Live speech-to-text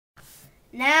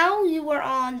Now you are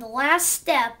on the last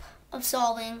step of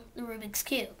solving the Rubik's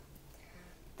Cube.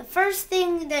 The first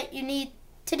thing that you need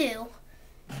to do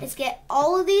is get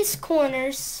all of these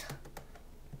corners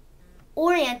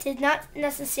oriented, not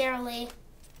necessarily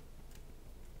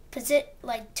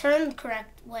turn the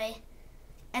correct way,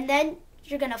 and then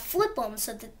you're going to flip them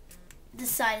so that this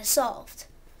side is solved.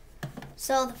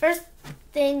 So the first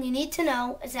thing you need to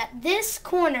know is that this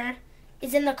corner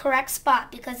is in the correct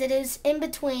spot because it is in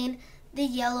between the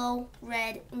yellow,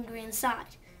 red, and green side.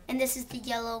 And this is the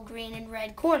yellow, green, and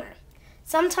red corner.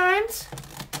 Sometimes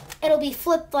it'll be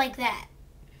flipped like that.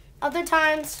 Other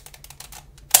times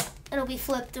it'll be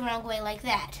flipped the wrong way like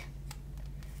that.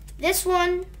 This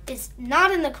one is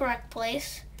not in the correct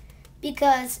place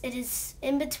because it is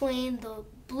in between the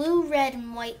blue, red,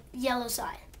 and white, yellow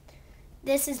side.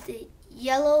 This is the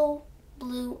yellow,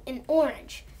 blue, and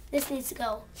orange. This needs to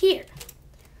go here.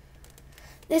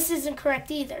 This isn't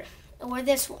correct either, or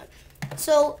this one.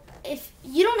 So if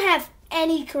you don't have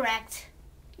any correct,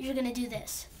 you're going to do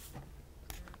this.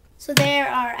 So there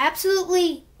are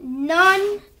absolutely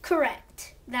none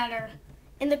correct that are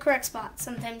in the correct spot.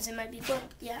 Sometimes it might be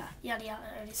flipped. Yeah, yada yada,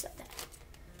 I already said that.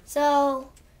 So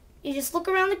you just look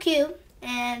around the cube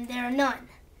and there are none.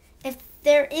 If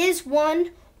there is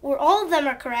one or all of them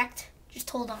are correct, just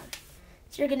hold on.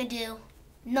 So you're going to do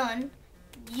none,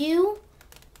 U,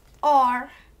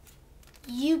 R,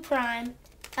 U prime,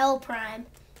 L prime,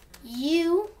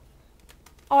 U,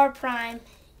 R prime,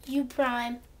 U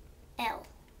prime, L.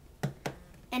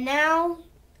 And now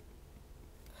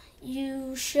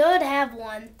you should have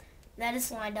one that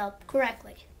is lined up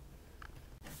correctly.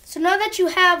 So now that you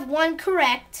have one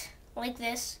correct, like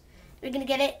this, you're going to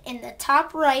get it in the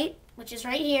top right, which is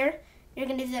right here. You're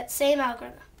going to do that same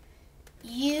algorithm.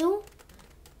 U,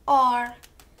 R,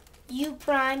 U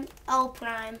prime, L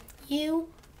prime, U,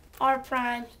 R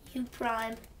prime, U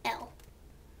prime, L.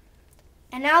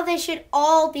 And now they should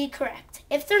all be correct.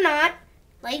 If they're not,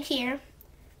 like here,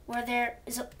 where there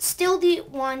is still the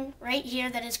one right here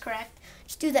that is correct,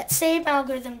 just do that same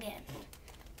algorithm again.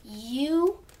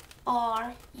 U,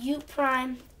 R, U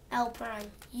prime, L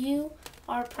prime, U,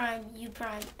 R prime, U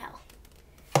prime, L.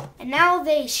 And now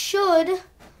they should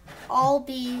all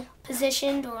be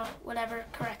positioned or whatever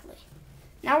correctly.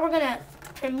 Now we're going to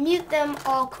permute them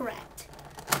all correct.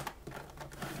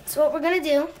 So what we're going to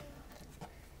do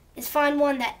is find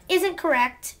one that isn't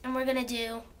correct, and we're going to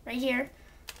do right here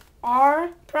R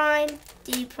prime,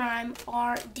 D prime,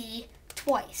 R, D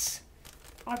twice.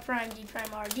 R prime, D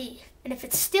prime, R, D. And if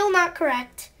it's still not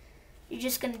correct, you're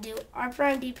just going to do R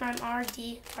prime, D prime, R,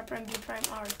 D, R prime, D prime,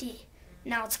 R, D.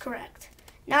 Now it's correct.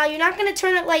 Now you're not going to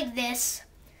turn it like this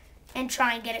and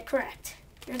try and get it correct.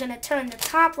 You're going to turn the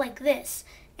top like this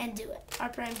and do it. R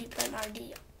prime, D prime, R,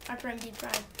 D, R prime, D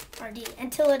prime, R, D,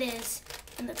 until it is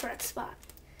in the correct spot.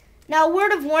 Now, a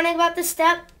word of warning about this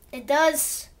step, it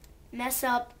does mess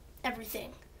up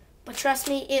everything. But trust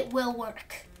me, it will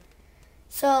work.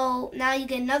 So now you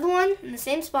get another one in the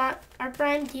same spot. R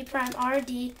prime, D prime, R,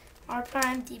 D, R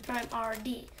prime, D prime, R,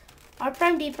 D. R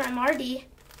prime, D prime, R, D,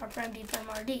 R prime, D prime,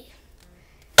 R, D.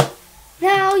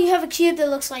 Now you have a cube that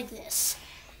looks like this.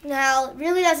 Now, it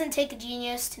really doesn't take a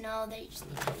genius to know that you just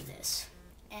need to do this.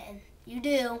 And you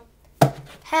do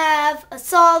have a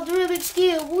solved Rubik's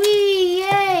Cube. Whee!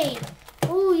 Yay!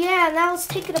 Ooh, yeah, now let's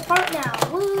take it apart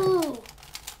now. Woo!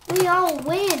 We all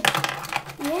win.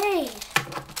 Yay!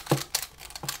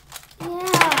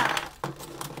 Yeah!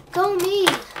 Go me!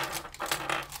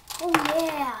 Oh,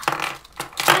 yeah!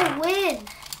 I win!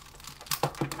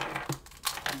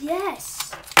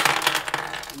 Yes!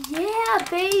 Yeah,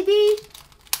 baby!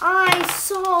 I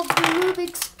solved the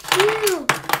Rubik's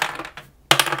Cube!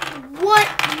 What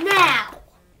now?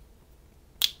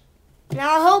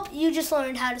 Now I hope you just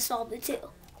learned how to solve it too.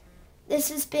 This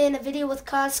has been a video with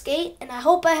kozskate, and I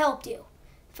hope I helped you.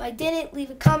 If I didn't,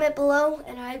 leave a comment below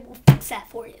and I will fix that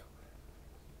for you.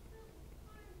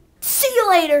 See you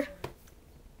later!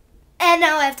 And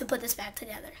now I have to put this back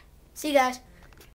together. See you guys.